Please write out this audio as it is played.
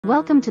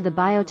Welcome to the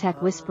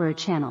Biotech Whisperer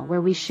channel,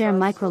 where we share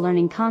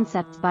microlearning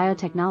concepts.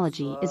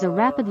 Biotechnology is a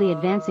rapidly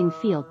advancing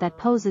field that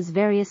poses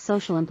various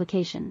social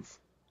implications.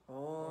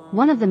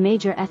 One of the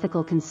major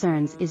ethical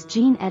concerns is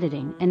gene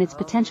editing and its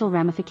potential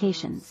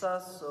ramifications.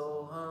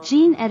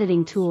 Gene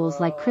editing tools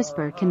like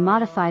CRISPR can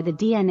modify the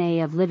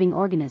DNA of living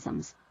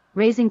organisms,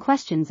 raising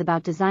questions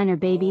about designer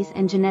babies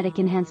and genetic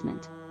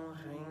enhancement.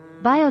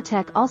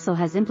 Biotech also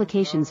has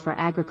implications for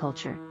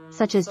agriculture,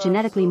 such as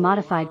genetically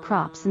modified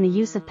crops and the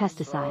use of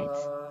pesticides.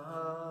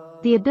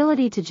 The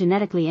ability to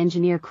genetically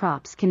engineer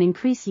crops can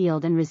increase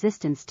yield and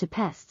resistance to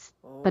pests,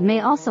 but may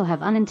also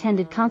have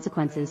unintended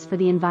consequences for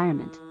the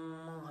environment.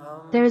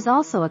 There is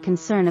also a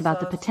concern about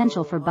the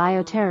potential for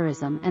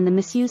bioterrorism and the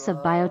misuse of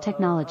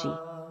biotechnology.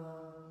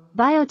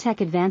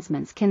 Biotech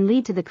advancements can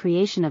lead to the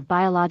creation of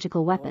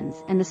biological weapons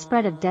and the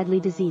spread of deadly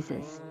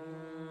diseases.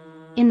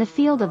 In the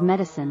field of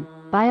medicine,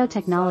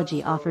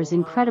 biotechnology offers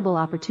incredible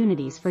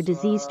opportunities for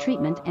disease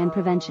treatment and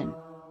prevention.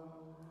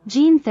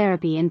 Gene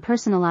therapy and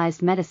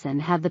personalized medicine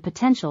have the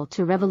potential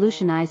to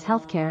revolutionize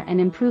healthcare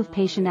and improve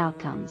patient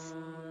outcomes.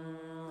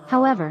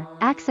 However,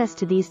 access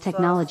to these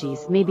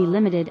technologies may be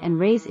limited and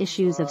raise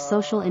issues of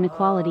social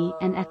inequality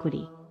and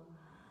equity.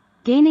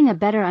 Gaining a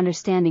better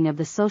understanding of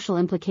the social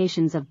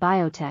implications of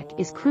biotech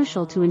is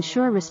crucial to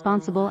ensure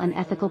responsible and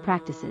ethical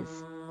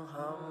practices.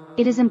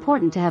 It is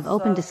important to have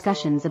open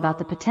discussions about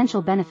the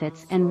potential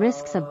benefits and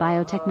risks of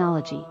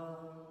biotechnology.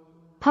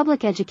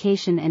 Public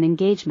education and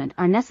engagement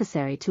are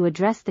necessary to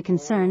address the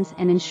concerns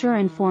and ensure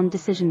informed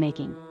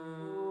decision-making.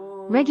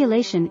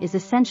 Regulation is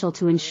essential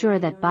to ensure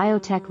that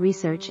biotech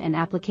research and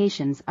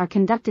applications are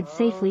conducted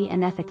safely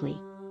and ethically.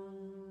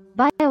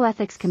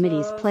 Bioethics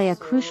committees play a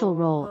crucial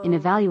role in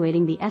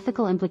evaluating the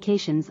ethical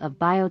implications of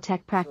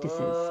biotech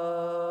practices.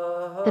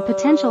 The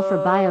potential for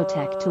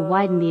biotech to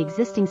widen the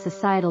existing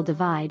societal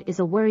divide is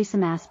a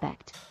worrisome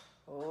aspect.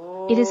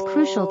 It is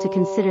crucial to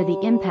consider the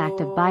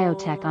impact of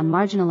biotech on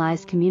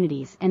marginalized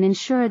communities and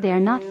ensure they are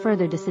not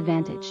further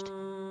disadvantaged.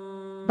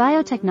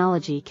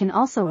 Biotechnology can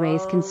also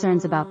raise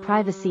concerns about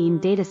privacy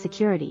and data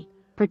security,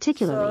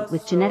 particularly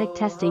with genetic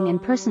testing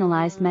and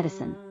personalized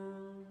medicine.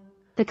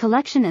 The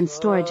collection and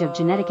storage of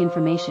genetic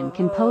information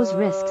can pose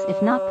risks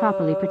if not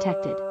properly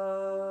protected.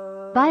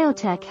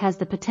 Biotech has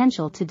the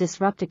potential to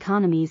disrupt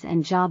economies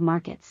and job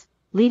markets,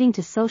 leading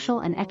to social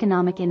and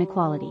economic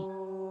inequality.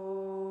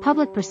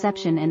 Public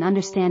perception and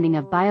understanding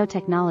of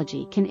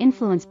biotechnology can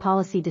influence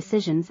policy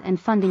decisions and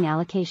funding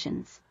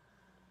allocations.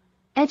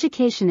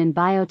 Education in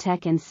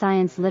biotech and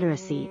science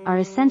literacy are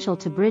essential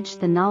to bridge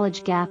the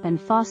knowledge gap and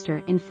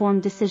foster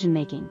informed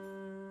decision-making.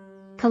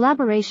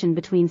 Collaboration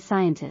between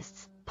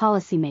scientists,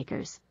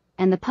 policymakers,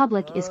 and the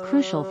public is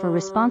crucial for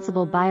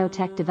responsible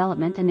biotech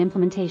development and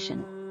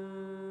implementation.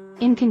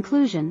 In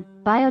conclusion,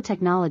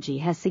 biotechnology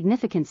has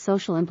significant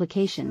social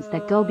implications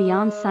that go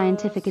beyond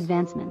scientific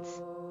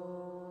advancements.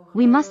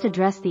 We must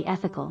address the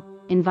ethical,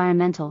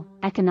 environmental,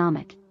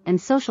 economic,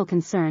 and social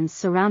concerns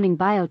surrounding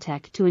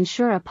biotech to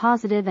ensure a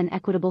positive and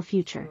equitable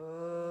future.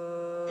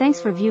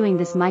 Thanks for viewing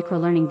this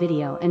microlearning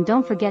video, and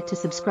don't forget to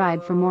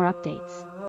subscribe for more updates.